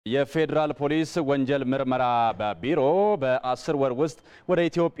የፌደራል ፖሊስ ወንጀል ምርመራ ቢሮ በ10 ወር ውስጥ ወደ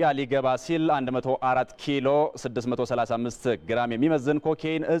ኢትዮጵያ ሊገባ ሲል 104 ኪሎ 635 ግራም የሚመዝን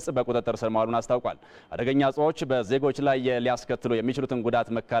ኮኬይን እጽ በቁጥጥር ስር ማዋሉን አስታውቋል። አደገኛ እጾች በዜጎች ላይ ሊያስከትሉ የሚችሉትን ጉዳት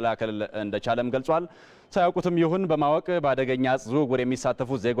መከላከል እንደቻለም ገልጿል። ሳያውቁትም ይሁን በማወቅ በአደገኛ እጽ ዝውውር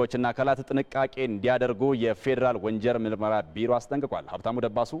የሚሳተፉ ዜጎችና አካላት ጥንቃቄ እንዲያደርጉ የፌደራል ወንጀል ምርመራ ቢሮ አስጠንቅቋል። ሀብታሙ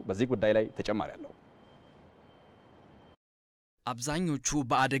ደባሱ በዚህ ጉዳይ ላይ ተጨማሪ አለው። አብዛኞቹ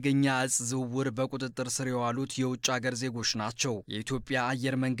በአደገኛ እጽ ዝውውር በቁጥጥር ስር የዋሉት የውጭ ሀገር ዜጎች ናቸው። የኢትዮጵያ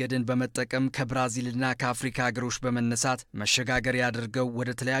አየር መንገድን በመጠቀም ከብራዚልና ከአፍሪካ ሀገሮች በመነሳት መሸጋገሪያ አድርገው ወደ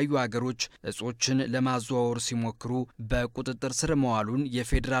ተለያዩ ሀገሮች እጾችን ለማዘዋወር ሲሞክሩ በቁጥጥር ስር መዋሉን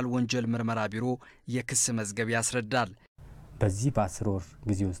የፌደራል ወንጀል ምርመራ ቢሮ የክስ መዝገብ ያስረዳል። በዚህ በ10 ወር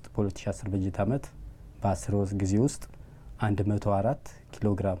ጊዜ ውስጥ በ2010 በጀት ዓመት በ10 ወር ጊዜ ውስጥ 104 ኪሎ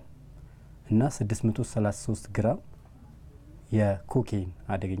ግራም እና 633 ግራም የኮኬይን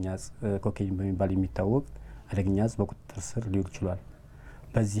አደገኛ እጽ ኮኬይን በሚባል የሚታወቅ አደገኛ እጽ በቁጥጥር ስር ሊውል ችሏል።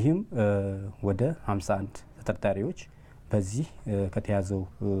 በዚህም ወደ 51 ተጠርጣሪዎች በዚህ ከተያዘው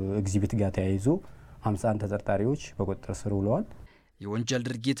ኤግዚቢት ጋር ተያይዞ 51 ተጠርጣሪዎች በቁጥጥር ስር ውለዋል። የወንጀል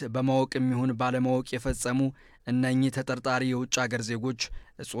ድርጊት በማወቅም ይሁን ባለማወቅ የፈጸሙ እነኚህ ተጠርጣሪ የውጭ ሀገር ዜጎች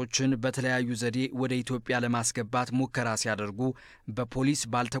እጾችን በተለያዩ ዘዴ ወደ ኢትዮጵያ ለማስገባት ሙከራ ሲያደርጉ በፖሊስ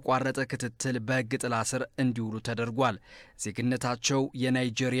ባልተቋረጠ ክትትል በሕግ ጥላ ስር እንዲውሉ ተደርጓል። ዜግነታቸው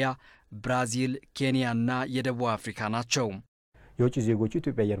የናይጄሪያ፣ ብራዚል፣ ኬንያና የደቡብ አፍሪካ ናቸው። የውጭ ዜጎቹ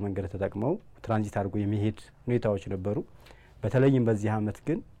ኢትዮጵያ አየር መንገድ ተጠቅመው ትራንዚት አድርጎ የሚሄድ ሁኔታዎች ነበሩ። በተለይም በዚህ ዓመት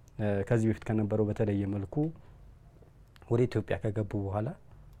ግን ከዚህ በፊት ከነበረው በተለየ መልኩ ወደ ኢትዮጵያ ከገቡ በኋላ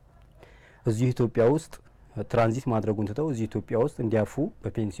እዚህ ኢትዮጵያ ውስጥ ትራንዚት ማድረጉን ትተው እዚህ ኢትዮጵያ ውስጥ እንዲያርፉ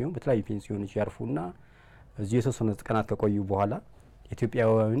በፔንሲዮን በተለያዩ ፔንሲዮኖች ያርፉና እዚህ የተወሰነ ቀናት ከቆዩ በኋላ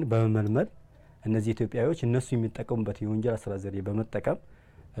ኢትዮጵያውያን በመመልመል እነዚህ ኢትዮጵያዎች እነሱ የሚጠቀሙበት የወንጀል አሰራር ዘዴ በመጠቀም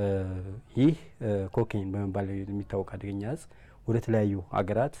ይህ ኮኬይን በመባል የሚታወቅ አደገኛ እጽ ወደ ተለያዩ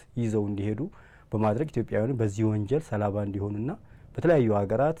ሀገራት ይዘው እንዲሄዱ በማድረግ ኢትዮጵያውያን በዚህ ወንጀል ሰለባ እንዲሆኑና በተለያዩ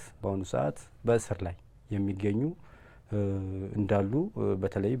ሀገራት በአሁኑ ሰዓት በእስር ላይ የሚገኙ እንዳሉ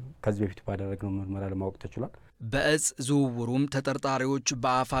በተለይ ከዚህ በፊት ባደረግነው ምርመራ ለማወቅ ተችሏል። በእጽ ዝውውሩም ተጠርጣሪዎች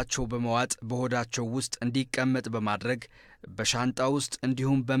በአፋቸው በመዋጥ በሆዳቸው ውስጥ እንዲቀመጥ በማድረግ በሻንጣ ውስጥ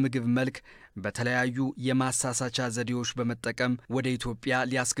እንዲሁም በምግብ መልክ በተለያዩ የማሳሳቻ ዘዴዎች በመጠቀም ወደ ኢትዮጵያ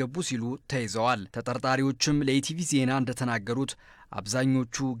ሊያስገቡ ሲሉ ተይዘዋል። ተጠርጣሪዎችም ለኢቲቪ ዜና እንደተናገሩት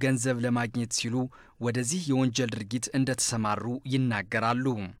አብዛኞቹ ገንዘብ ለማግኘት ሲሉ ወደዚህ የወንጀል ድርጊት እንደተሰማሩ ይናገራሉ።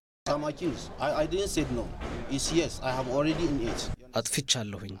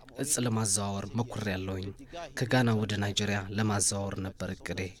 አጥፍቻለሁኝ። እጽ ለማዘዋወር ሞክሬያለሁኝ። ከጋና ወደ ናይጄሪያ ለማዘዋወር ነበር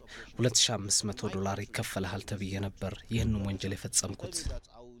እቅዴ። $2500 ይከፈልሃል ተብዬ ነበር ይህንን ወንጀል የፈጸምኩት።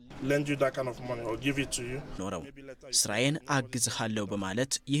 ኖረው ስራዬን አግዝሃለሁ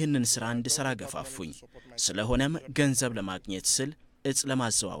በማለት ይህንን ስራ እንድሰራ ገፋፉኝ። ስለሆነም ገንዘብ ለማግኘት ስል እጽ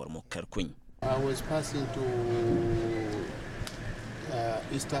ለማዘዋወር ሞከርኩኝ።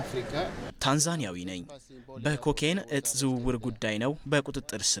 ታንዛኒያዊ ነኝ። በኮኬይን እጽ ዝውውር ጉዳይ ነው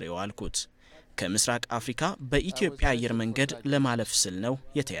በቁጥጥር ስር የዋልኩት። ከምስራቅ አፍሪካ በኢትዮጵያ አየር መንገድ ለማለፍ ስል ነው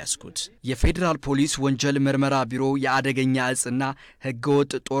የተያዝኩት። የፌደራል ፖሊስ ወንጀል ምርመራ ቢሮ የአደገኛ እጽና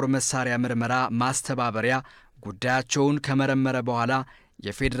ሕገወጥ ጦር መሳሪያ ምርመራ ማስተባበሪያ ጉዳያቸውን ከመረመረ በኋላ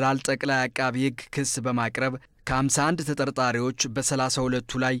የፌደራል ጠቅላይ አቃቢ ሕግ ክስ በማቅረብ ከ51 ተጠርጣሪዎች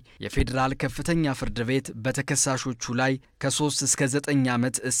በ32ቱ ላይ የፌደራል ከፍተኛ ፍርድ ቤት በተከሳሾቹ ላይ ከ3 እስከ 9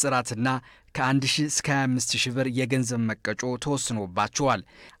 ዓመት እስራትና ከ1000 እስከ 25000 ብር የገንዘብ መቀጮ ተወስኖባቸዋል።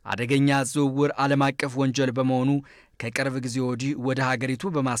 አደገኛ ዝውውር ዓለም አቀፍ ወንጀል በመሆኑ ከቅርብ ጊዜ ወዲህ ወደ ሀገሪቱ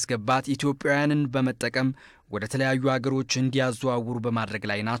በማስገባት ኢትዮጵያውያንን በመጠቀም ወደ ተለያዩ ሀገሮች እንዲያዘዋውሩ በማድረግ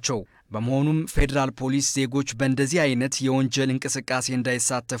ላይ ናቸው። በመሆኑም ፌደራል ፖሊስ ዜጎች በእንደዚህ አይነት የወንጀል እንቅስቃሴ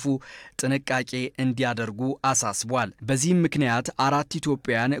እንዳይሳተፉ ጥንቃቄ እንዲያደርጉ አሳስቧል። በዚህም ምክንያት 4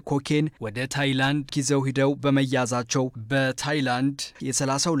 ኢትዮጵያውያን ኮኬይን ወደ ታይላንድ ይዘው ሂደው በመያዛቸው በታይላንድ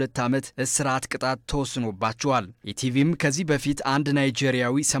የ32 ዓመት እስራት ቅጣት ተወስኖባቸዋል። ኢቲቪም ከዚህ በፊት አንድ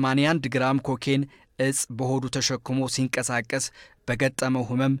ናይጄሪያዊ 81 ግራም ኮኬይን እጽ በሆዱ ተሸክሞ ሲንቀሳቀስ በገጠመው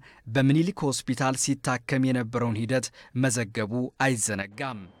ህመም በምኒልክ ሆስፒታል ሲታከም የነበረውን ሂደት መዘገቡ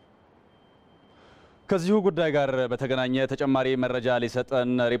አይዘነጋም። ከዚሁ ጉዳይ ጋር በተገናኘ ተጨማሪ መረጃ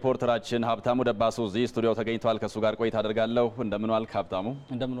ሊሰጠን ሪፖርተራችን ሀብታሙ ደባሱ እዚህ ስቱዲዮ ተገኝቷል። ከሱ ጋር ቆይታ አደርጋለሁ። እንደምን ዋልክ ሀብታሙ?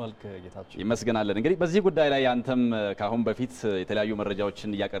 እንደምን ዋልክ ጌታቸው? ይመስገናለን። እንግዲህ በዚህ ጉዳይ ላይ አንተም ካሁን በፊት የተለያዩ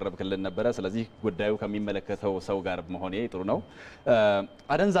መረጃዎችን እያቀረብክልን ነበረ። ስለዚህ ጉዳዩ ከሚመለከተው ሰው ጋር መሆኔ ጥሩ ነው።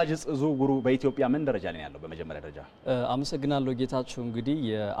 አደንዛዥ እጽ ዝውውሩ በኢትዮጵያ ምን ደረጃ ላይ ያለው? በመጀመሪያ ደረጃ አመሰግናለሁ ጌታቸው። እንግዲህ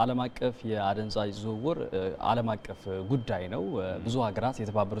የዓለም አቀፍ የአደንዛዥ ዝውውር ዓለም አቀፍ ጉዳይ ነው። ብዙ ሀገራት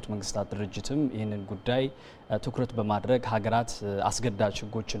የተባበሩት መንግስታት ድርጅትም ይህንን ጉዳይ ትኩረት በማድረግ ሀገራት አስገዳጅ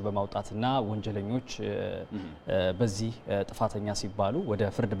ሕጎችን በማውጣትና ወንጀለኞች በዚህ ጥፋተኛ ሲባሉ ወደ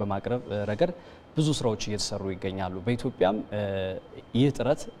ፍርድ በማቅረብ ረገድ ብዙ ስራዎች እየተሰሩ ይገኛሉ። በኢትዮጵያም ይህ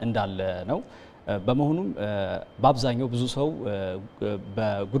ጥረት እንዳለ ነው። በመሆኑም በአብዛኛው ብዙ ሰው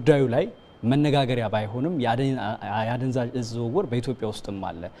በጉዳዩ ላይ መነጋገሪያ ባይሆንም የአደንዛዥ እጽ ዝውውር በኢትዮጵያ ውስጥም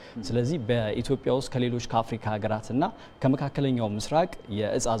አለ። ስለዚህ በኢትዮጵያ ውስጥ ከሌሎች ከአፍሪካ ሀገራትና ከመካከለኛው ምስራቅ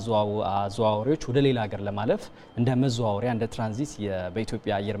የእጽ አዘዋዋሪዎች ወደ ሌላ ሀገር ለማለፍ እንደ መዘዋወሪያ እንደ ትራንዚት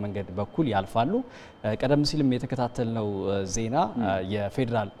በኢትዮጵያ አየር መንገድ በኩል ያልፋሉ። ቀደም ሲልም የተከታተልነው ዜና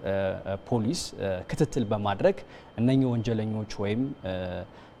የፌዴራል ፖሊስ ክትትል በማድረግ እነኚህ ወንጀለኞች ወይም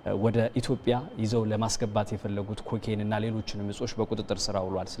ወደ ኢትዮጵያ ይዘው ለማስገባት የፈለጉት ኮኬይን እና ሌሎችንም እጾች በቁጥጥር ስር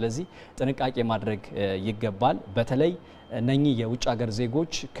ውሏል። ስለዚህ ጥንቃቄ ማድረግ ይገባል። በተለይ እነኚህ የውጭ ሀገር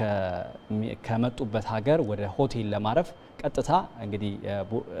ዜጎች ከመጡበት ሀገር ወደ ሆቴል ለማረፍ ቀጥታ እንግዲህ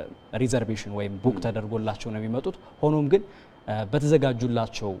ሪዘርቬሽን ወይም ቡክ ተደርጎላቸው ነው የሚመጡት። ሆኖም ግን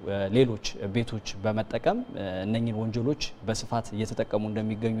በተዘጋጁላቸው ሌሎች ቤቶች በመጠቀም እነኚህን ወንጀሎች በስፋት እየተጠቀሙ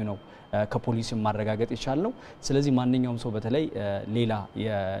እንደሚገኙ ነው ከፖሊስም ማረጋገጥ የቻልነው። ስለዚህ ማንኛውም ሰው በተለይ ሌላ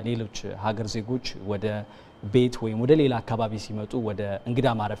የሌሎች ሀገር ዜጎች ወደ ቤት ወይም ወደ ሌላ አካባቢ ሲመጡ ወደ እንግዳ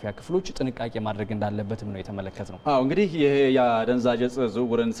ማረፊያ ክፍሎች ጥንቃቄ ማድረግ እንዳለበትም ነው የተመለከትነው። እንግዲህ ይሄ የአደንዛዥ እጽ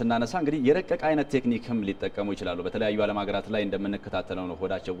ዝውውርን ስናነሳ እንግዲህ የረቀቀ አይነት ቴክኒክም ሊጠቀሙ ይችላሉ። በተለያዩ ዓለም ሀገራት ላይ እንደምንከታተለው ነው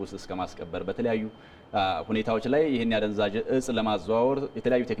ሆዳቸው ውስጥ እስከ ማስቀበር በተለያዩ ሁኔታዎች ላይ ይህን የአደንዛዥ እጽ ለማዘዋወር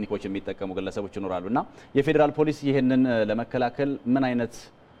የተለያዩ ቴክኒኮች የሚጠቀሙ ግለሰቦች ይኖራሉና የፌዴራል ፖሊስ ይህንን ለመከላከል ምን አይነት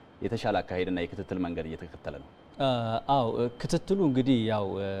የተሻለ አካሄድና የክትትል መንገድ እየተከተለ ነው? ክትትሉ እንግዲህ ያው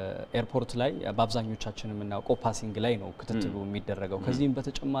ኤርፖርት ላይ በአብዛኞቻችን የምናውቀው ፓሲንግ ላይ ነው ክትትሉ የሚደረገው። ከዚህም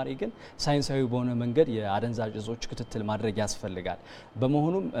በተጨማሪ ግን ሳይንሳዊ በሆነ መንገድ የአደንዛዥ እጾች ክትትል ማድረግ ያስፈልጋል።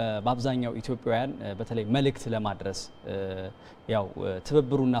 በመሆኑም በአብዛኛው ኢትዮጵያውያን በተለይ መልእክት ለማድረስ ያው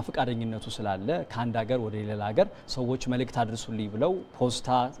ትብብሩና ፈቃደኝነቱ ስላለ ከአንድ ሀገር ወደ ሌላ ሀገር ሰዎች መልእክት አድርሱልኝ ብለው ፖስታ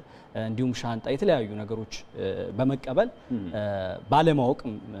እንዲሁም ሻንጣ የተለያዩ ነገሮች በመቀበል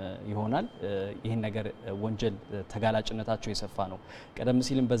ባለማወቅም ይሆናል ይህን ነገር ወንጀል ተጋላጭነታቸው የሰፋ ነው። ቀደም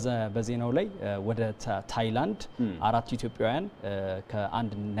ሲልም በዜናው ላይ ወደ ታይላንድ 4 ኢትዮጵያውያን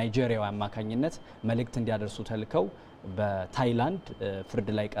ከአንድ ናይጄሪያዊ አማካኝነት መልእክት እንዲያደርሱ ተልከው በታይላንድ ፍርድ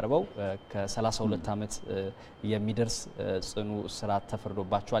ላይ ቀርበው ከ32 ዓመት የሚደርስ ጽኑ እስራት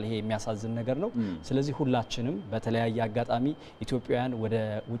ተፈርዶባቸዋል። ይሄ የሚያሳዝን ነገር ነው። ስለዚህ ሁላችንም በተለያየ አጋጣሚ ኢትዮጵያውያን ወደ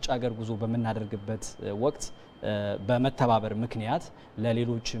ውጭ ሀገር ጉዞ በምናደርግበት ወቅት በመተባበር ምክንያት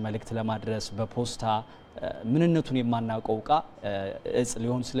ለሌሎች መልእክት ለማድረስ በፖስታ ምንነቱን የማናውቀው እቃ እጽ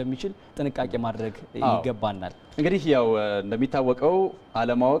ሊሆን ስለሚችል ጥንቃቄ ማድረግ ይገባናል። እንግዲህ ያው እንደሚታወቀው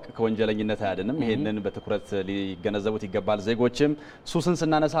አለማወቅ ከወንጀለኝነት አያድንም። ይሄንን በትኩረት ሊገነዘቡት ይገባል። ዜጎችም ሱስን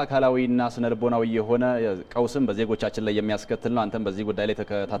ስናነሳ አካላዊና ስነልቦናዊ የሆነ ቀውስም በዜጎቻችን ላይ የሚያስከትል ነው። አንተም በዚህ ጉዳይ ላይ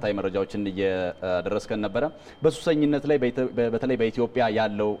ተከታታይ መረጃዎችን እየደረስከን ነበረ። በሱሰኝነት ላይ በተለይ በኢትዮጵያ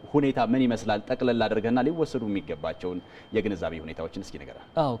ያለው ሁኔታ ምን ይመስላል? ጠቅለል አድርገና ሊወሰዱ የሚገባቸውን የግንዛቤ ሁኔታዎችን እስኪ ንገረን።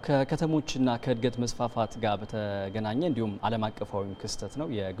 ከከተሞችና ከእድገት መስፋፋት ጋር በተገናኘ እንዲሁም ዓለም አቀፋዊ ክስተት ነው።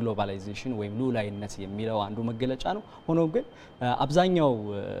 የግሎባላይዜሽን ወይም ሉዓላዊነት የሚለው አንዱ መገለጫ ነው። ሆኖም ግን አብዛኛው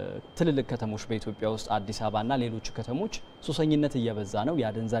ትልልቅ ከተሞች በኢትዮጵያ ውስጥ አዲስ አበባና ሌሎች ከተሞች ሱሰኝነት እየበዛ ነው።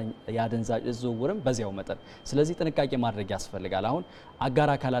 የአደንዛዥ እጽ ዝውውርም በዚያው መጠን። ስለዚህ ጥንቃቄ ማድረግ ያስፈልጋል። አሁን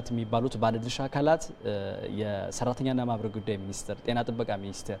አጋር አካላት የሚባሉት ባለድርሻ አካላት የሰራተኛና ማህበራዊ ጉዳይ ሚኒስቴር፣ ጤና ጥበቃ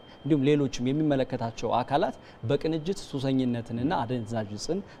ሚኒስቴር እንዲሁም ሌሎችም የሚመለከታቸው አካላት በቅንጅት ሱሰኝነትንና አደንዛዥ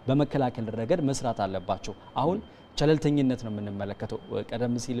እጽን በመከላከል ረገድ መስራት አለባቸው። አሁን ቸለልተኝነት ነው የምንመለከተው።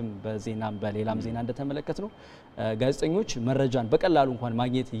 ቀደም ሲልም በዜናም በሌላም ዜና እንደተመለከት ነው ጋዜጠኞች መረጃን በቀላሉ እንኳን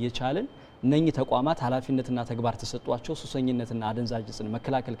ማግኘት እየቻልን እነኚህ ተቋማት ኃላፊነትና ተግባር ተሰጧቸው ሱሰኝነትና አደንዛዥ እጽን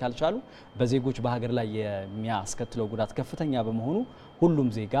መከላከል ካልቻሉ በዜጎች በሀገር ላይ የሚያስከትለው ጉዳት ከፍተኛ በመሆኑ ሁሉም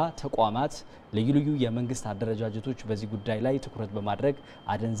ዜጋ፣ ተቋማት፣ ልዩ ልዩ የመንግስት አደረጃጀቶች በዚህ ጉዳይ ላይ ትኩረት በማድረግ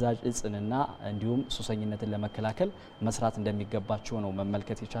አደንዛዥ እጽንና እንዲሁም ሱሰኝነትን ለመከላከል መስራት እንደሚገባቸው ነው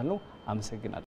መመልከት የቻልነው። አመሰግናለሁ።